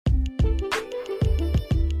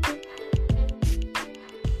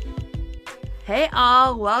Hey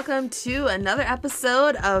all, welcome to another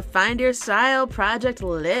episode of Find Your Style Project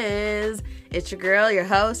Liz. It's your girl, your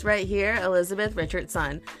host right here, Elizabeth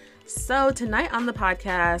Richardson. So tonight on the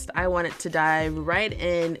podcast, I wanted to dive right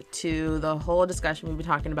into the whole discussion we've been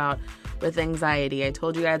talking about with anxiety. I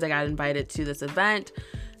told you guys I got invited to this event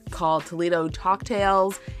called Toledo Talk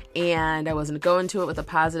Tales, and I wasn't going to it with a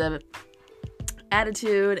positive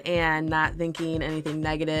attitude and not thinking anything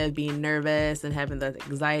negative, being nervous and having that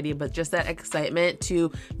anxiety, but just that excitement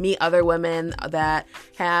to meet other women that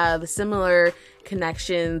have similar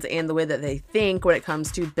connections and the way that they think when it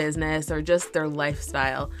comes to business or just their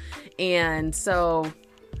lifestyle. And so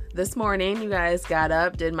this morning, you guys, got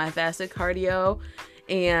up, did my fasted cardio,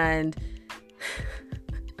 and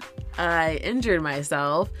I injured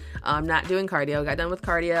myself not doing cardio. Got done with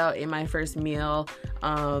cardio, ate my first meal,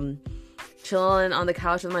 chilling on the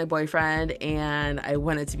couch with my boyfriend, and I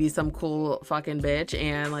wanted to be some cool fucking bitch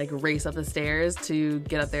and like race up the stairs to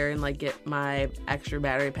get up there and like get my extra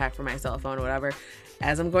battery pack for my cell phone or whatever.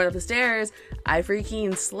 As I'm going up the stairs, I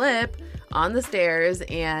freaking slip on the stairs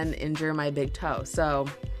and injure my big toe. So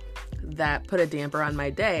that put a damper on my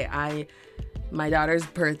day. My daughter's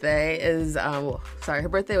birthday is, her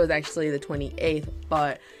birthday was actually the 28th,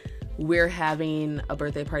 but we're having a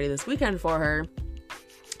birthday party this weekend for her.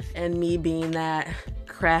 And me being that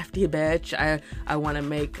crafty bitch, I want to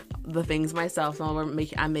make the things myself. So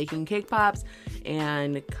I'm making cake pops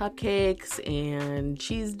and cupcakes and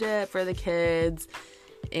cheese dip for the kids,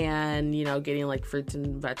 and getting like fruits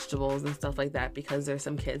and vegetables and stuff like that because there's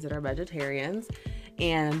some kids that are vegetarians.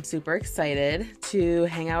 And I'm super excited to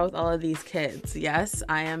hang out with all of these kids. Yes,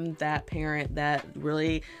 I am that parent that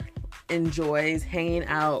really enjoys hanging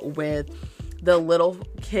out with the little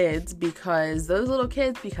kids because those little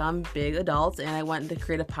kids become big adults, and I want to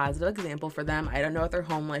create a positive example for them. I don't know what their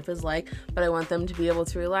home life is like, but I want them to be able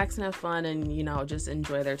to relax and have fun and, just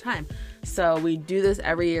enjoy their time. So we do this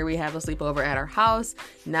every year. We have a sleepover at our house.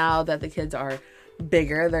 Now that the kids are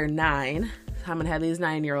bigger, they're 9. I'm going to have these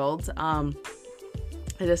 9-year-olds. I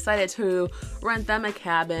decided to rent them a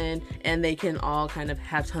cabin and they can all kind of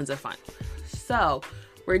have tons of fun. So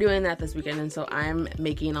we're doing that this weekend, and so I'm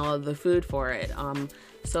making all of the food for it.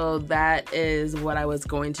 So that is what I was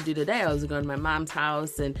going to do today. I was going to my mom's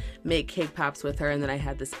house and make cake pops with her, and then I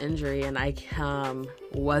had this injury, and I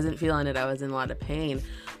wasn't feeling it. I was in a lot of pain.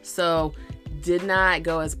 So did not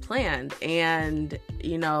go as planned. And,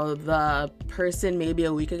 the person maybe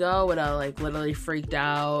a week ago would have like literally freaked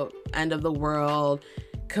out, end of the world,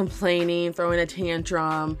 complaining, throwing a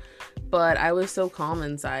tantrum. But I was so calm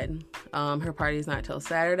inside. Her party's not till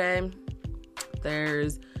Saturday.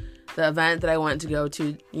 There's the event that I want to go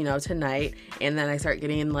to, tonight. And then I start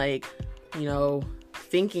getting like,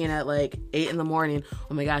 thinking at like 8 in the morning,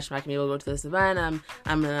 oh my gosh, I'm not gonna be able to go to this event.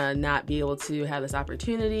 I'm gonna not be able to have this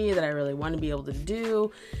opportunity that I really want to be able to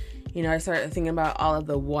do. I started thinking about all of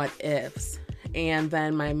the what ifs. And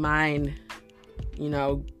then my mind,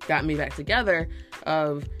 got me back together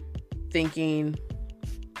of thinking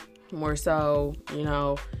more so,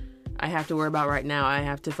 I have to worry about right now. I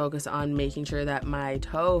have to focus on making sure that my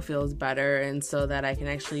toe feels better, and so that I can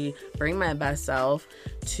actually bring my best self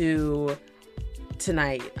to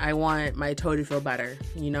tonight. I want my toe to feel better.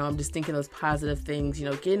 I'm just thinking those positive things,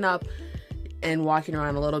 getting up and walking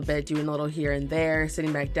around a little bit, doing a little here and there,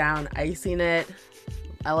 sitting back down, icing it,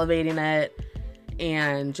 elevating it,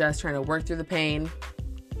 and just trying to work through the pain.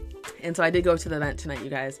 And so I did go to the event tonight, you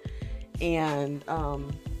guys. And,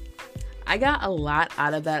 I got a lot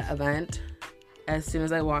out of that event as soon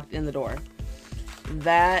as I walked in the door.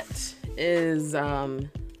 That is a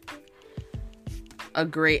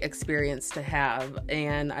great experience to have,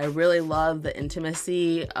 and I really love the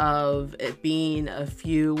intimacy of it being a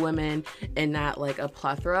few women and not like a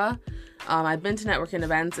plethora. I've been to networking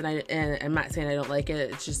events, and I'm not saying I don't like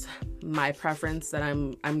it. It's just my preference that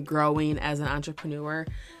I'm growing as an entrepreneur,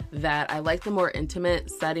 that I like the more intimate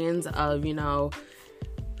settings of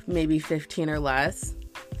maybe 15 or less,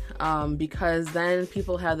 because then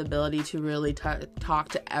people have the ability to really talk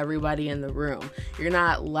to everybody in the room. You're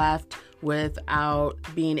not left without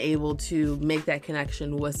being able to make that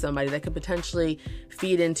connection with somebody that could potentially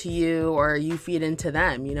feed into you or you feed into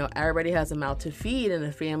them. Everybody has a mouth to feed and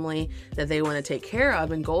a family that they want to take care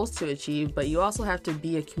of and goals to achieve, but you also have to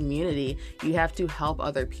be a community. You have to help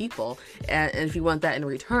other people, and if you want that in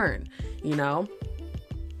return,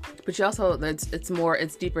 but you also,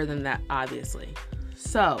 it's deeper than that, obviously.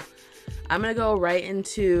 So I'm going to go right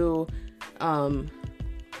into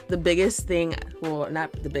the biggest thing, well,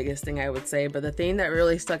 not the biggest thing I would say, but the thing that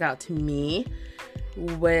really stuck out to me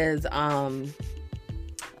was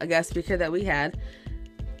a guest speaker that we had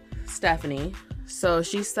Stephanie. So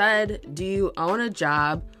she said, do you own a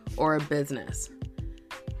job or a business?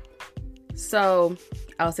 So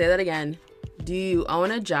I'll say that again. Do you own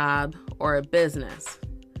a job or a business?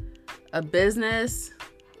 A business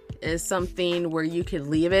is something where you could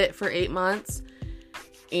leave it for 8 months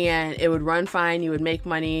and it would run fine. You would make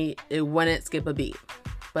money. It wouldn't skip a beat.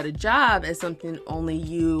 But a job is something only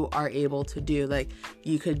you are able to do. Like,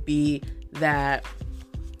 you could be the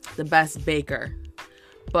best baker,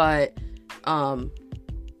 but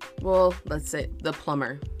let's say the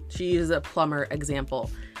plumber. She uses a plumber example.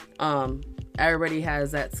 Everybody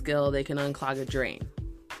has that skill. They can unclog a drain.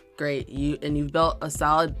 Great. You've built a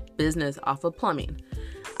solid business off of plumbing.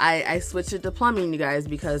 I switched it to plumbing, you guys,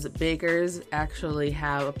 because bakers actually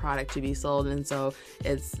have a product to be sold, and so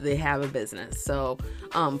they have a business. So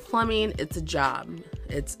plumbing, it's a job.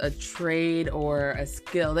 It's a trade or a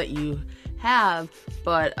skill that you have,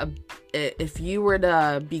 but if you were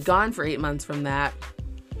to be gone for 8 months from that,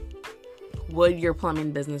 would your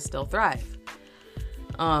plumbing business still thrive?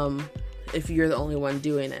 If you're the only one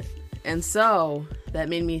doing it. And so that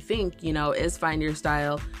made me think, is Find Your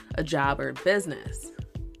Style a job or a business?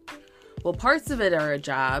 Well, parts of it are a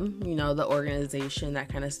job, the organization, that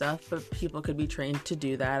kind of stuff, but people could be trained to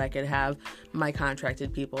do that. I could have my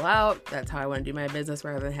contracted people out. That's how I want to do my business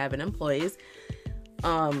rather than having employees.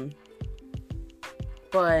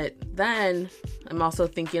 But then I'm also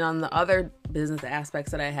thinking on the other business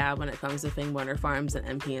aspects that I have when it comes to Fingwonder Farms and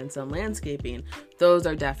MP and Son Landscaping. Those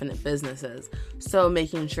are definite businesses. So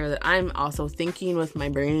making sure that I'm also thinking with my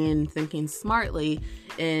brain, thinking smartly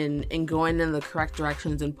in going in the correct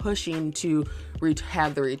directions and pushing to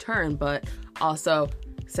have the return. But also,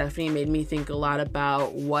 Stephanie made me think a lot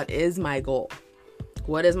about what is my goal?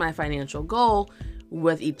 What is my financial goal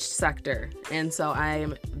with each sector? And so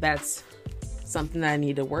that's something that I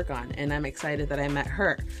need to work on, and I'm excited that I met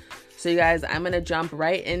her. So you guys, I'm going to jump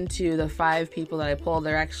right into the 5 people that I pulled.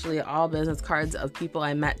 They're actually all business cards of people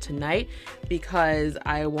I met tonight because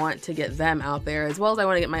I want to get them out there, as well as I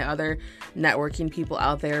want to get my other networking people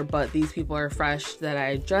out there. But these people are fresh that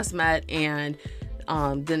I just met and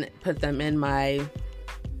didn't put them in my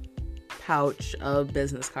pouch of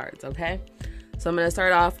business cards, okay? So I'm going to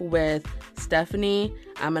start off with Stephanie.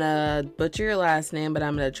 I'm going to butcher your last name, but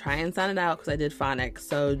I'm going to try and sound it out because I did phonics.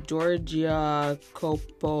 So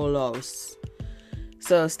Georgiakopoulos.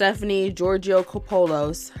 So Stephanie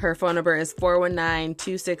Georgiakopoulos. Her phone number is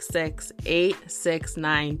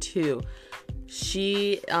 419-266-8692.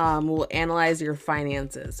 She will analyze your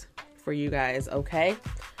finances for you guys, okay?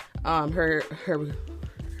 Her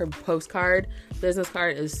postcard, business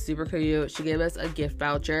card is super cute. She gave us a gift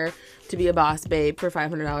voucher to be a boss babe for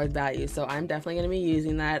 $500 value. So I'm definitely going to be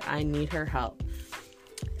using that. I need her help.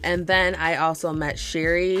 And then I also met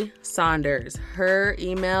Sherry Saunders. Her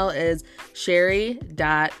email is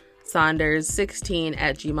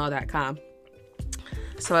sherry.saunders16@gmail.com.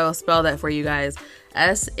 So I will spell that for you guys.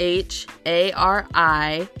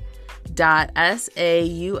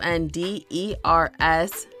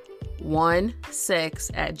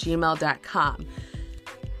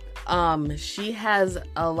 She has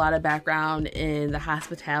a lot of background in the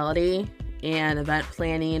hospitality and event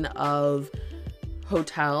planning of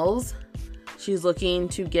hotels. She's looking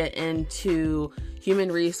to get into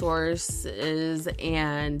human resources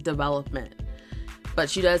and development. But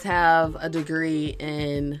she does have a degree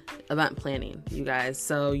in event planning, you guys.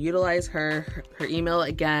 So utilize her. Her email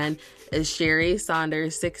again is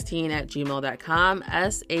SherrySaunders16@gmail.com.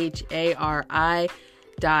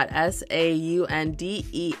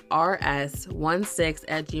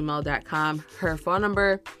 SHARI.SAUNDERS16@gmail.com. Her phone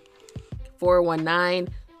number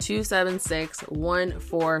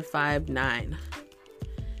 419-276-1459.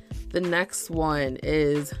 The next one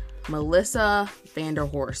is Melissa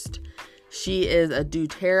Vanderhorst. She is a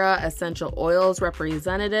doTERRA Essential Oils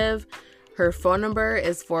representative. Her phone number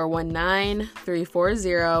is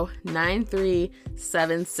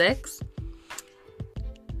 419-340-9376.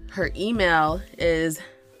 Her email is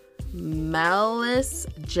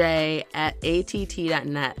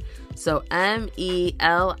melisjay@att.net. So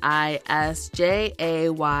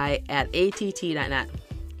melisjay@att.net.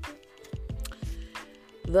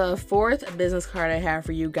 The 4th business card I have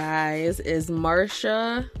for you guys is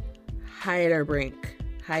Marsha Heidi Brink.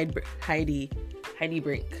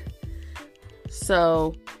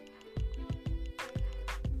 So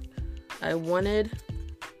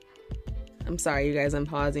I'm sorry, you guys, I'm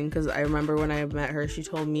pausing because I remember when I met her, she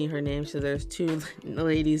told me her name. So there's 2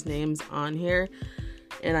 ladies' names on here,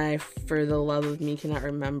 and I, for the love of me, cannot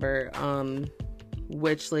remember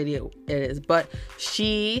which lady it is. But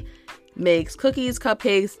she makes cookies,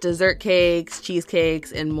 cupcakes, dessert cakes,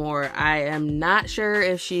 cheesecakes, and more. I am not sure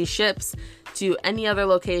if she ships to any other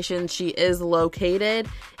location. She is located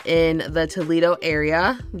in the Toledo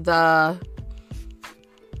area. The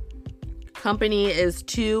company is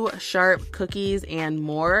 2 Sharp Cookies and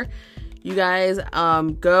More. You guys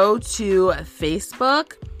go to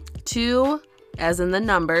Facebook, 2 as in the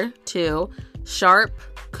number 2 Sharp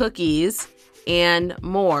Cookies and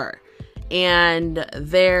More, and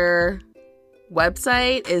their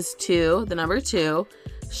website is 2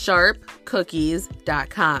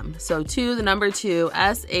 sharpcookies.com. So 2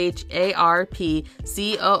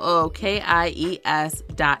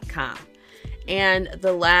 sharpcookies.com. And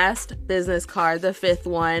the last business card, the 5th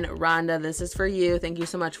one, Rhonda, this is for you. Thank you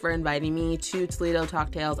so much for inviting me to Toledo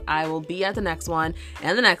Talk Tales. I will be at the next one,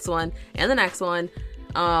 and the next one, and the next one.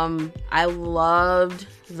 I loved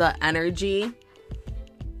the energy,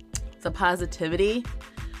 the positivity,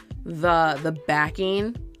 the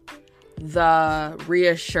backing, the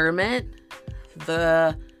reassurance,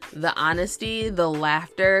 the honesty, the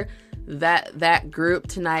laughter that group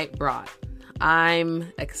tonight brought.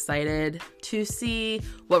 I'm excited to see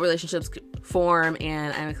what relationships form,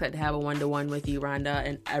 and I'm excited to have a one-to-one with you, Rhonda,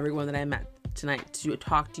 and everyone that I met tonight to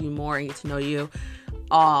talk to you more and get to know you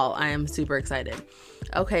all. I am super excited.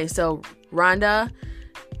 Okay, so Rhonda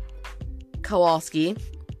Kowalski,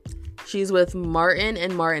 she's with Martin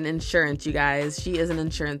 & Martin Insurance, you guys. She is an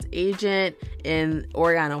insurance agent in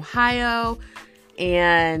Oregon, Ohio,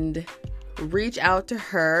 and reach out to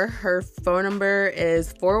her. Her phone number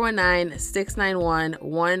is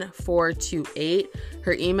 419-691-1428.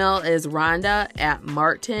 Her email is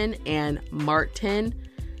Rhonda@Martin and Martin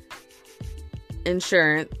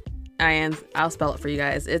Insurance. I'll spell it for you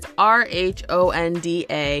guys. It's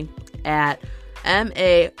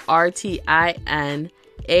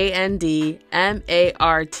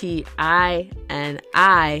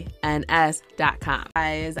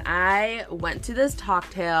Guys, I went to this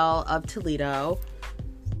Talktail of Toledo.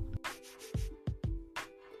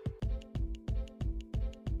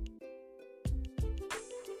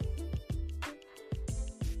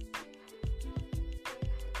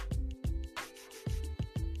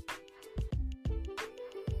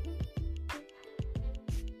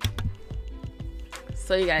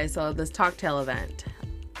 So you guys, this Talktail event,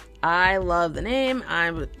 I love the name.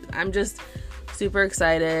 I'm just super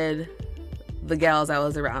excited. The gals I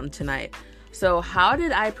was around tonight. So how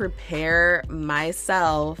did I prepare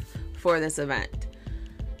myself for this event?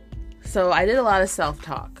 So I did a lot of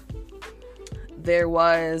self-talk. There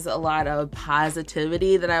was a lot of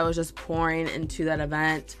positivity that I was just pouring into that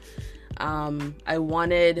event.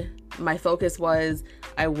 My focus was,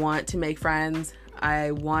 I want to make friends.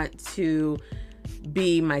 I want to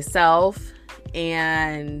be myself,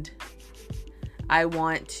 and I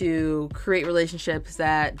want to create relationships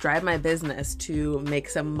that drive my business to make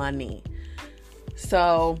some money.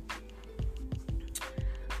 So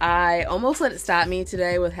I almost let it stop me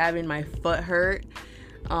today with having my foot hurt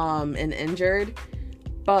and injured,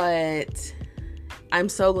 but I'm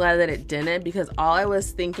so glad that it didn't, because all I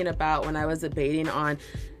was thinking about when I was debating on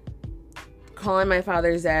calling my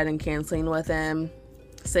father's dad and canceling with him,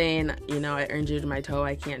 saying, I injured my toe,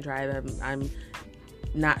 I can't drive, I'm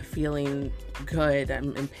not feeling good,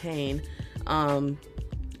 I'm in pain, and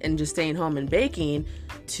just staying home and baking,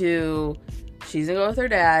 to she's gonna go with her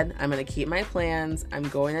dad, I'm gonna keep my plans, I'm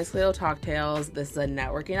going to Toledo Talk Tales, this is a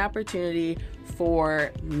networking opportunity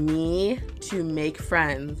for me to make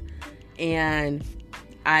friends, and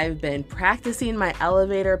I've been practicing my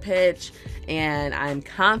elevator pitch, and I'm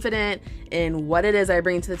confident in what it is I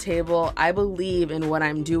bring to the table. I believe in what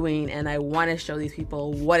I'm doing, and I want to show these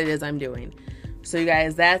people what it is I'm doing. So you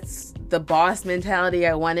guys, that's the boss mentality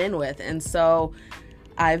I went in with. And so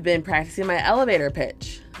I've been practicing my elevator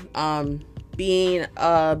pitch. Being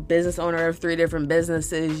a business owner of 3 different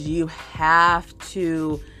businesses, you have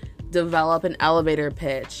to develop an elevator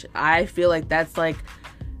pitch. I feel like that's like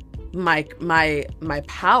my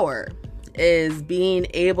power, is being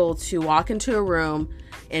able to walk into a room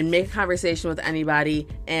and make a conversation with anybody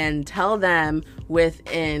and tell them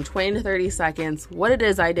within 20 to 30 seconds what it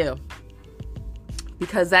is I do,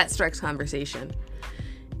 because that strikes conversation.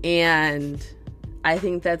 And I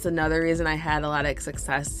think that's another reason I had a lot of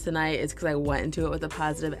success tonight, is because I went into it with a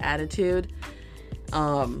positive attitude.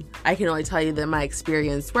 I can only tell you that my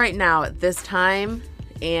experience right now at this time,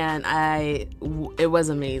 and it was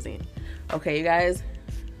amazing. Okay, you guys.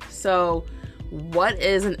 So what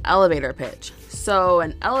is an elevator pitch? So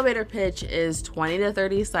an elevator pitch is 20 to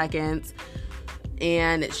 30 seconds,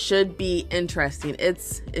 and it should be interesting.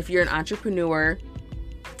 If you're an entrepreneur,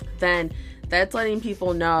 then that's letting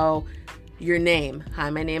people know Your name. Hi,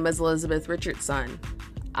 my name is Elizabeth Richardson.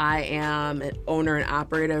 I am an owner and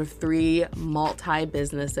operator of 3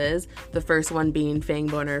 multi-businesses. The first one being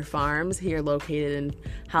Fangboner Farms, here located in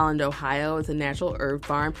Holland, Ohio. It's a natural herb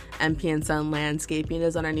farm. MP & Son Landscaping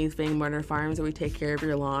is underneath Fangboner Farms, where we take care of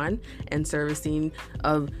your lawn and servicing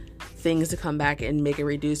of things to come back and make a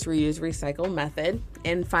reduce, reuse, recycle method.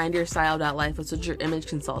 And Find Your Style.life, which is your image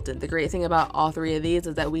consultant. The great thing about all 3 of these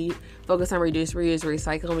is that we focus on reduce, reuse,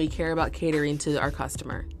 recycle, and we care about catering to our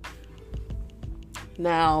customer.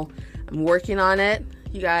 Now, I'm working on it,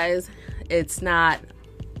 you guys. It's not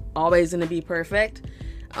always going to be perfect,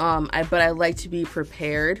 but I like to be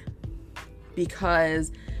prepared,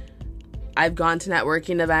 because I've gone to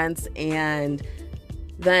networking events and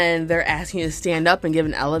then they're asking you to stand up and give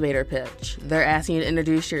an elevator pitch. They're asking you to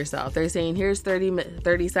introduce yourself. They're saying, here's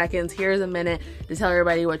 30 seconds, here's a minute to tell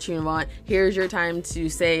everybody what you want. Here's your time to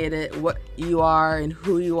say it, what you are and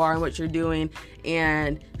who you are and what you're doing,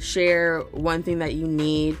 and share one thing that you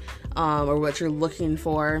need or what you're looking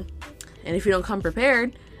for. And if you don't come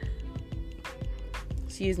prepared,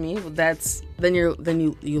 then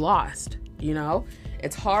you lost. You know,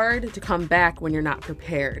 it's hard to come back when you're not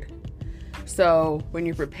prepared. So when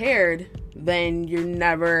you're prepared, then you're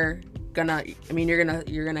never gonna,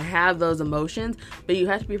 you're gonna have those emotions, but you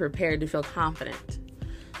have to be prepared to feel confident.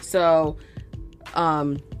 So,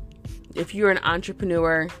 if you're an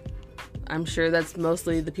entrepreneur, I'm sure that's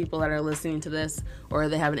mostly the people that are listening to this, or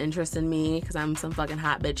they have an interest in me, because I'm some fucking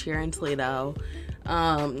hot bitch here in Toledo.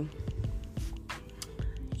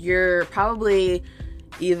 You're probably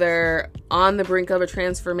either on the brink of a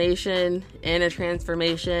transformation, in a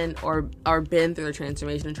transformation, or been through the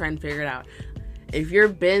transformation and trying to figure it out. If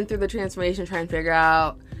you've been through the transformation, trying to figure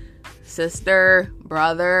out, sister,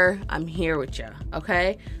 brother, I'm here with you,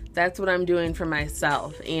 okay? That's what I'm doing for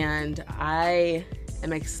myself, and I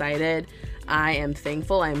am excited. I am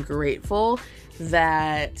thankful. I'm grateful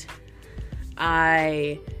that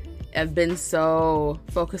I have been so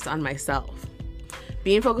focused on myself.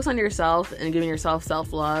 Being focused on yourself and giving yourself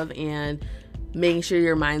self-love and making sure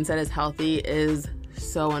your mindset is healthy is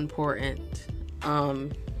so important.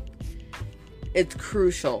 It's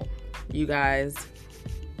crucial, you guys.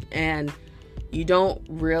 And you don't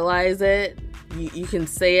realize it. You can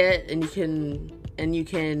say it and you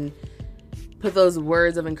can put those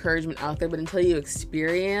words of encouragement out there, but until you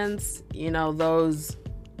experience,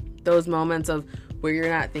 those moments of where you're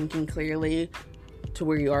not thinking clearly to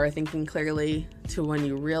where you are thinking clearly, to when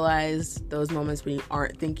you realize those moments when you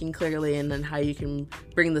aren't thinking clearly, and then how you can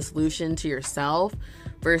bring the solution to yourself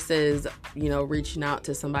versus, reaching out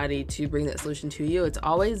to somebody to bring that solution to you. It's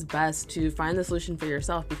always best to find the solution for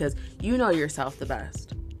yourself, because you know yourself the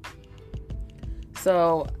best.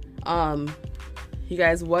 So, you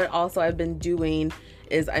guys, what also I've been doing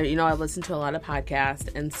is, I've listened to a lot of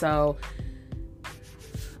podcasts, and so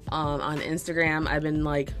on Instagram, I've been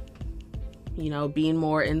being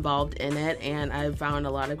more involved in it, and I've found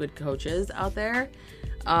a lot of good coaches out there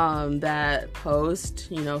that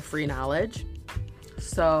post, free knowledge.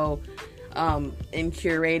 So in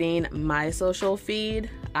curating my social feed,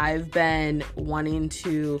 I've been wanting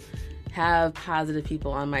to have positive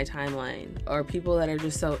people on my timeline, or people that are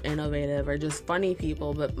just so innovative, or just funny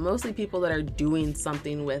people, but mostly people that are doing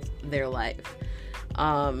something with their life.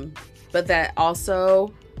 But that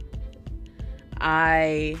also,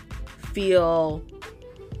 I feel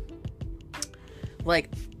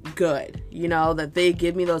good, that they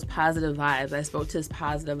give me those positive vibes. I spoke to this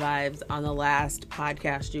positive vibes on the last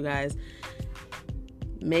podcast, you guys.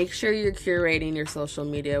 Make sure you're curating your social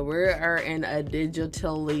media. We are in a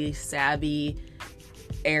digitally savvy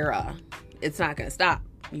era. It's not going to stop,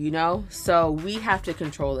 So we have to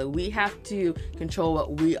control it. We have to control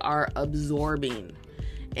what we are absorbing.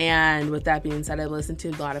 And with that being said, I've listened to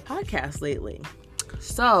a lot of podcasts lately.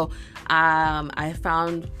 So I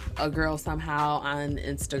found a girl somehow on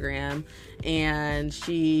Instagram, and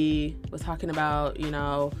she was talking about,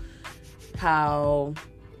 how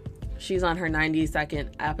she's on her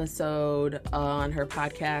 90-second episode on her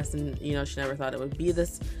podcast, and, she never thought it would be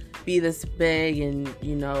this big, and,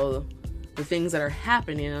 the things that are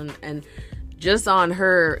happening, and just on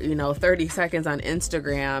her, 30 seconds on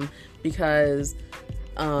Instagram, because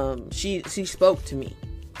she spoke to me.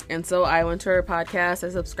 And so I went to her podcast, I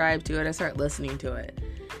subscribed to it, I started listening to it.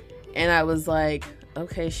 And I was like,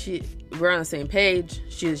 okay, we're on the same page.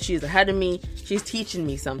 She's ahead of me. She's teaching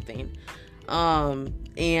me something.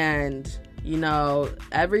 And,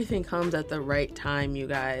 everything comes at the right time, you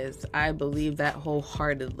guys. I believe that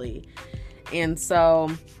wholeheartedly. And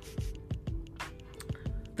so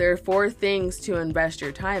there are 4 things to invest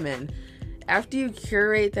your time in. after you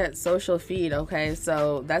curate that social feed, okay,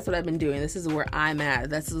 so that's what I've been doing. This is where I'm at.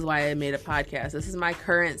 This is why I made a podcast. This is my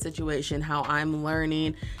current situation, how I'm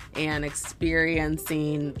learning and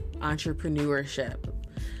experiencing entrepreneurship.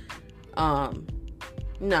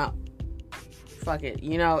 No. Fuck it.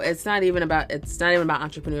 It's not even about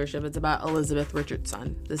entrepreneurship. It's about Elizabeth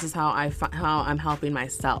Richardson. This is how I'm helping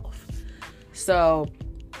myself. So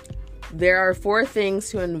there are 4 things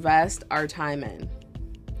to invest our time in.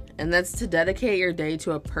 And that's to dedicate your day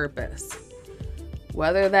to a purpose.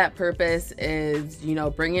 Whether that purpose is,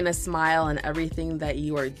 bringing a smile in everything that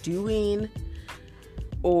you are doing,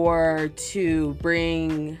 or to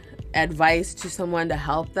bring advice to someone to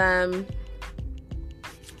help them,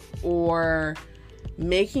 or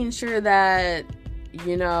making sure that,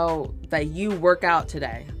 that you work out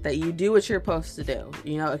today, that you do what you're supposed to do.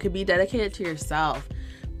 It could be dedicated to yourself,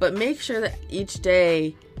 but make sure that each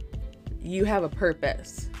day you have a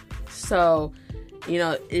purpose. So,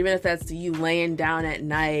 even if that's you laying down at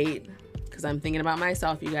night, because I'm thinking about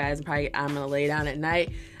myself, you guys, I'm going to lay down at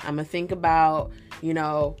night. I'm going to think about,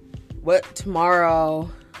 what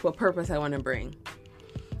purpose I want to bring.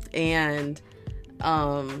 And,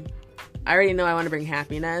 I already know I want to bring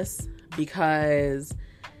happiness, because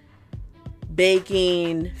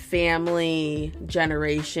baking, family,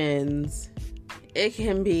 generations, it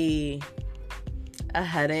can be a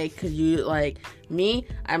headache, because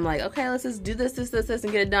I'm like, okay, let's just do this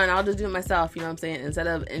and get it done. I'll just do it myself, you know what I'm saying? Instead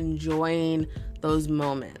of enjoying those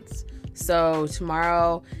moments. So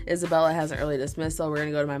tomorrow, Isabella has an early dismissal. We're going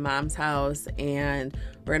to go to my mom's house, and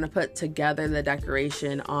we're going to put together the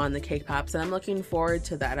decoration on the cake pops. And I'm looking forward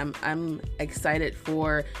to that. I'm excited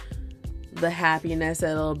for the happiness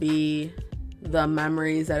that'll be, the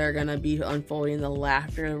memories that are going to be unfolding, the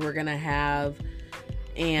laughter we're going to have,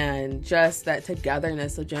 and just that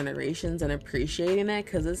togetherness of generations and appreciating it,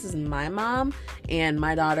 because this is my mom and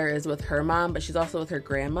my daughter is with her mom, but she's also with her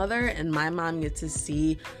grandmother, and my mom gets to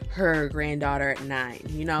see her granddaughter at 9.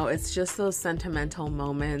 It's just those sentimental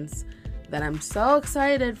moments that I'm so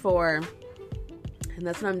excited for, and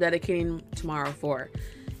that's what I'm dedicating tomorrow for.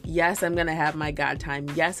 Yes, I'm gonna have my God time.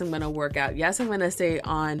 Yes, I'm gonna work out. Yes, I'm gonna stay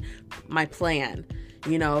on my plan,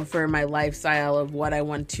 for my lifestyle of what I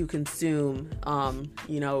want to consume,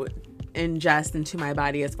 ingest into my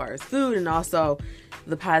body as far as food, and also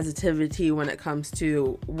the positivity when it comes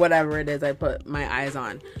to whatever it is I put my eyes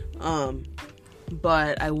on.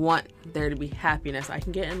 But I want there to be happiness. I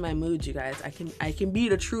can get in my mood, you guys. I can be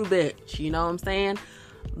the true bitch, you know what I'm saying?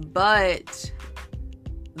 But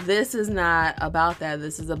this is not about that.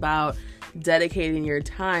 This is about dedicating your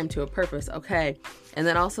time to a purpose. Okay. And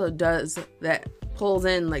then also pulls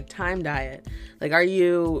in time diet. Are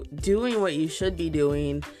you doing what you should be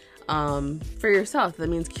doing for yourself? That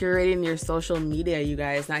means curating your social media, you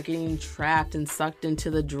guys, not getting trapped and sucked into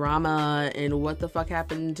the drama and what the fuck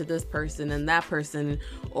happened to this person and that person.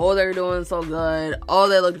 Oh, they're doing so good. Oh,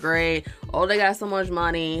 they look great. Oh, they got so much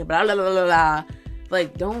money. Blah, blah, blah, blah, blah.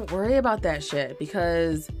 Don't worry about that shit,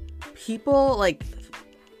 because people,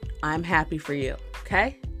 I'm happy for you,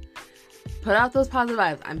 okay? Put out those positive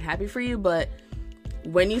vibes. I'm happy for you, but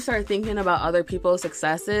when you start thinking about other people's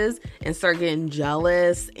successes and start getting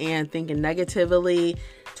jealous and thinking negatively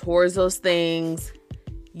towards those things,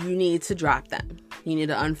 you need to drop them. You need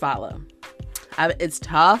to unfollow. It's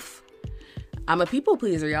tough. I'm a people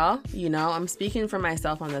pleaser, y'all. I'm speaking for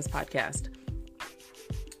myself on this podcast.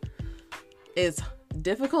 It's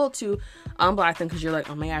difficult to unblock them, because you're like,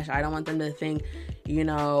 oh my gosh, I don't want them to think,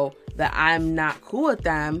 that I'm not cool with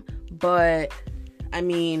them. But I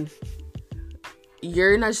mean,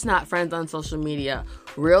 you're just not friends on social media.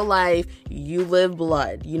 Real life, you live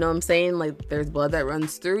blood. You know what I'm saying? There's blood that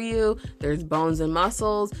runs through you. There's bones and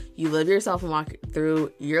muscles. You live yourself and walk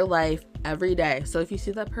through your life every day. So if you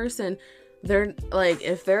see that person, they're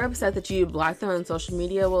if they're upset that you block them on social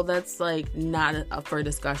media, well, that's not up for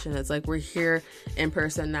discussion. It's we're here in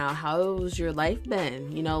person now. How's your life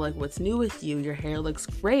been? What's new with you? Your hair looks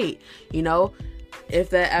great. If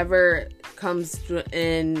that ever comes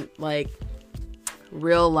in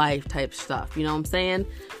real life type stuff, you know what I'm saying?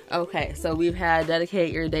 Okay, so we've had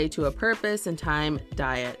dedicate your day to a purpose and time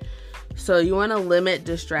diet. So you want to limit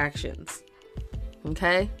distractions.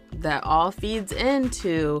 Okay, that all feeds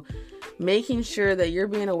into making sure that you're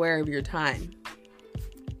being aware of your time.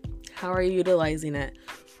 How are you utilizing it?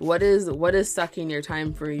 What is sucking your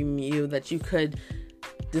time from you that you could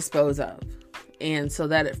dispose of? And so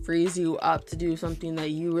that it frees you up to do something that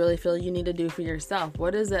you really feel you need to do for yourself.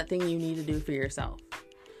 What is that thing you need to do for yourself?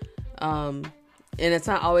 And it's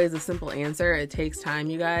not always a simple answer. It takes time,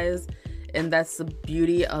 you guys. And that's the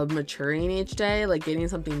beauty of maturing each day, like getting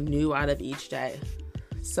something new out of each day.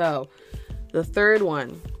 So the third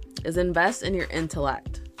one is invest in your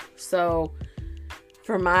intellect. So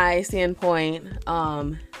from my standpoint,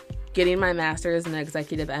 getting my master's in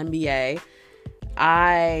executive MBA,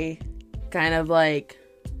 I kind of like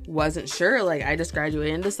wasn't sure. Like, I just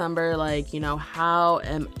graduated in December. Like, you know, how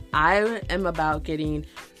am I about getting,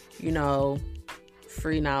 you know,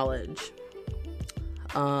 free knowledge.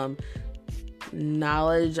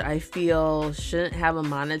 Knowledge, I feel, shouldn't have a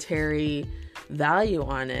monetary value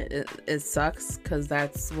on it. It sucks because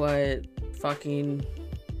that's what fucking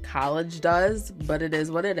college does, but it is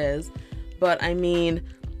what it is. But I mean,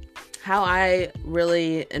 how I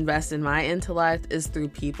really invest in my intellect is through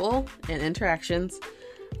people and interactions.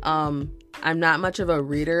 I'm not much of a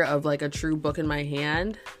reader of like a true book in my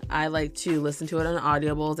hand. I like to listen to it on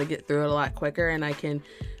audibles. I get through it a lot quicker and I can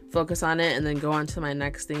focus on it and then go on to my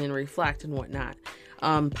next thing and reflect and whatnot.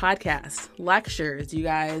 Podcasts, lectures, you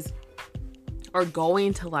guys are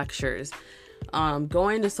going to lectures,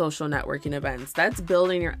 going to social networking events. That's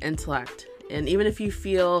building your intellect. And even if you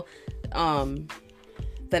feel that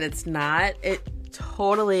it's not, it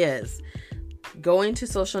totally is. Going to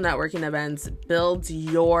social networking events builds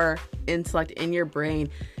your intellect in your brain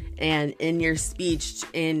and in your speech,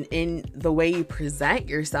 in the way you present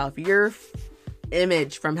yourself, your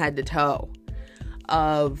image from head to toe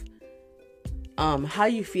of how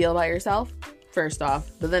you feel about yourself, first off,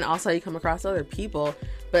 but then also how you come across other people,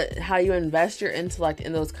 but how you invest your intellect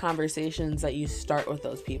in those conversations that you start with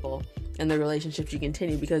those people and the relationships you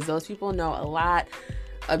continue, because those people know a lot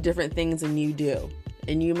of different things than you do,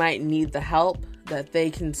 and you might need the help that they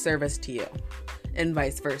can service to you, and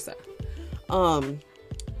vice versa.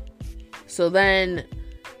 So then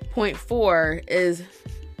point 4 is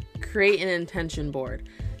create an intention board.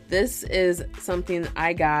 This is something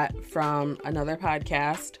I got from another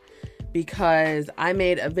podcast because I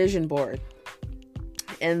made a vision board.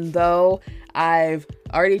 And though I've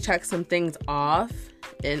already checked some things off,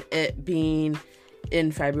 and it being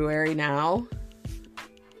in February now,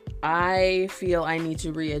 I feel I need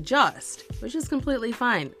to readjust, which is completely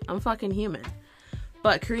fine. I'm fucking human.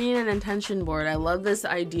 But creating an intention board, I love this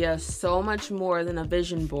idea so much more than a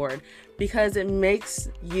vision board because it makes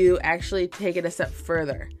you actually take it a step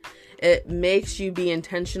further. It makes you be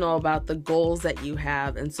intentional about the goals that you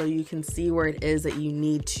have, and so you can see where it is that you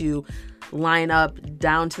need to line up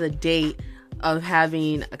down to the date of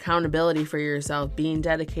having accountability for yourself, being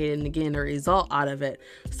dedicated, and getting a result out of it.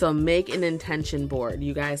 So make an intention board,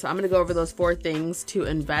 you guys. So I'm going to go over those 4 things to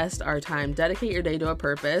invest our time. Dedicate your day to a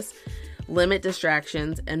purpose. Limit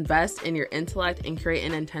distractions. Invest in your intellect and create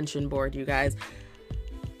an intention board, you guys.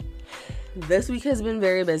 This week has been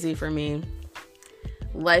very busy for me.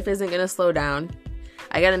 Life isn't going to slow down.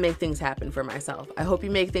 I got to make things happen for myself. I hope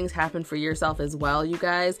you make things happen for yourself as well, you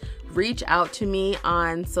guys. Reach out to me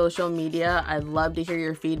on social media. I'd love to hear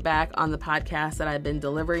your feedback on the podcast that I've been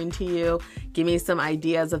delivering to you. Give me some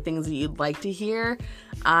ideas of things that you'd like to hear.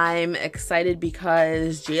 I'm excited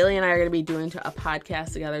because Jaylee and I are going to be doing a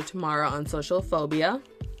podcast together tomorrow on social phobia.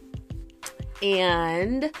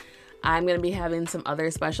 And I'm going to be having some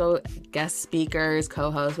other special guest speakers,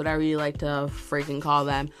 co-hosts, whatever you like to freaking call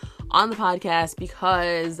them, on the podcast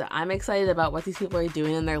because I'm excited about what these people are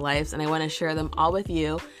doing in their lives and I want to share them all with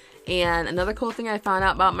you. And another cool thing I found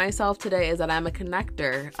out about myself today is that I'm a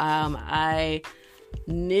connector. I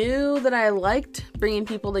knew that I liked bringing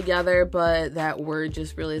people together, but that word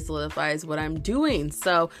just really solidifies what I'm doing.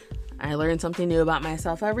 So I learned something new about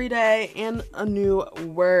myself every day and a new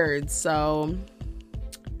word. So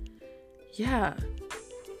yeah,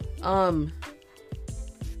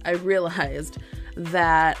 I realized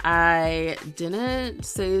that I didn't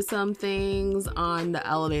say some things on the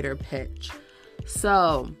elevator pitch.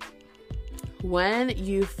 So when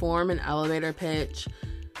you form an elevator pitch,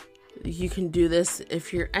 you can do this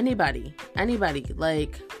if you're anybody,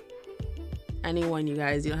 like anyone, you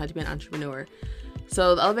guys. You don't have to be an entrepreneur.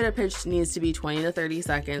 So the elevator pitch needs to be 20 to 30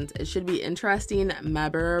 seconds. It should be interesting,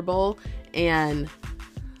 memorable, and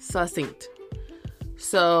succinct.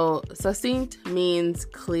 So succinct means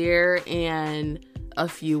clear and a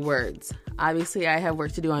few words. Obviously, I have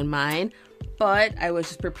work to do on mine, but I was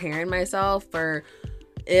just preparing myself for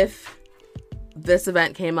if this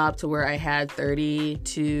event came up to where I had 30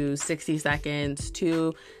 to 60 seconds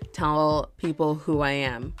to tell people who I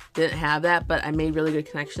am. Didn't have that, but I made really good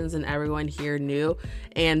connections and everyone here knew.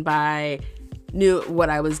 And knew what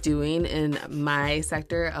I was doing in my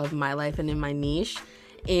sector of my life and in my niche.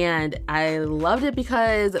 And I loved it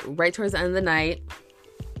because right towards the end of the night,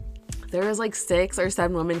 there was like 6 or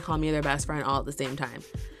 7 women calling me their best friend all at the same time.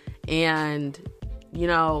 And, you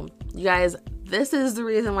know, you guys, this is the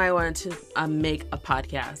reason why I wanted to make a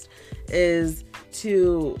podcast, is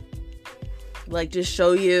to like just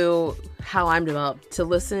show you how I'm developed, to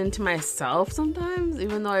listen to myself sometimes,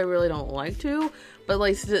 even though I really don't like to, but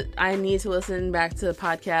like I need to listen back to the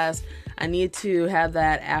podcast. I need to have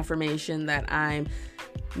that affirmation that I'm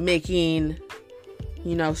making,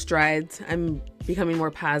 you know, strides. I'm becoming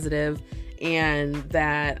more positive, and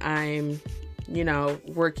that I'm, you know,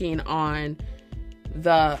 working on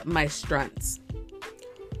my strengths.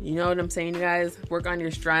 You know what I'm saying, you guys? Work on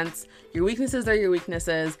your strengths. Your weaknesses are your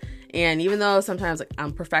weaknesses. And even though sometimes like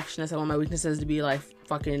I'm perfectionist, I want my weaknesses to be like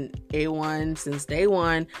fucking A1 since day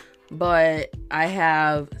one, but I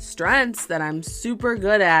have strengths that I'm super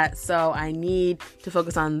good at, so I need to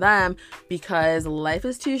focus on them, because life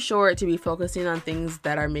is too short to be focusing on things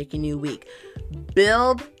that are making you weak.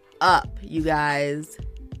 Build up, you guys.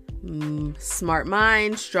 Smart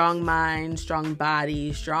mind, strong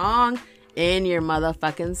body, strong in your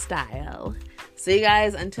motherfucking style. See you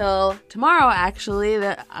guys until tomorrow, actually,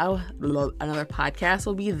 another podcast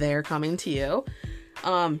will be there coming to you.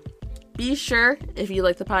 Be sure, if you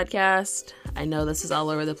like the podcast, I know this is all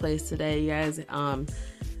over the place today, you guys,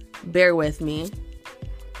 bear with me.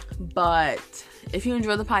 But if you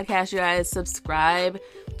enjoy the podcast, you guys, subscribe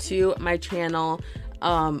to my channel.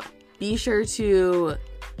 Be sure to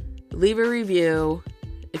leave a review.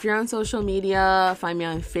 If you're on social media, find me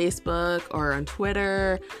on Facebook or on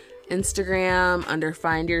Twitter, Instagram, under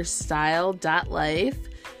findyoursstyle.life.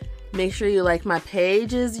 Make sure you like my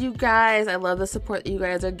pages, you guys. I love the support that you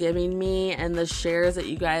guys are giving me and the shares that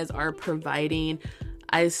you guys are providing.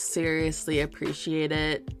 I seriously appreciate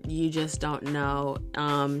it. You just don't know.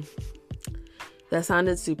 That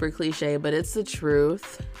sounded super cliche, but it's the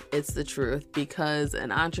truth. It's the truth, because an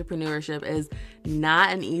entrepreneurship is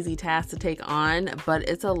not an easy task to take on, but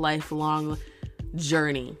it's a lifelong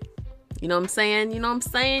journey. You know what I'm saying?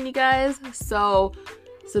 You guys? So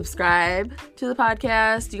subscribe to the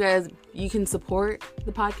podcast. You guys, you can support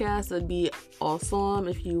the podcast. It'd be awesome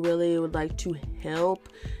if you really would like to help.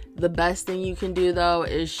 The best thing you can do, though,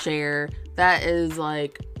 is share. That is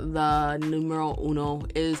like the numero uno,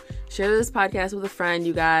 is share this podcast with a friend,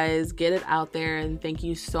 you guys. Get it out there, and thank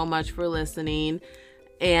you so much for listening.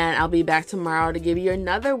 And I'll be back tomorrow to give you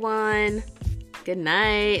another one. Good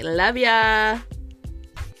night. Love ya.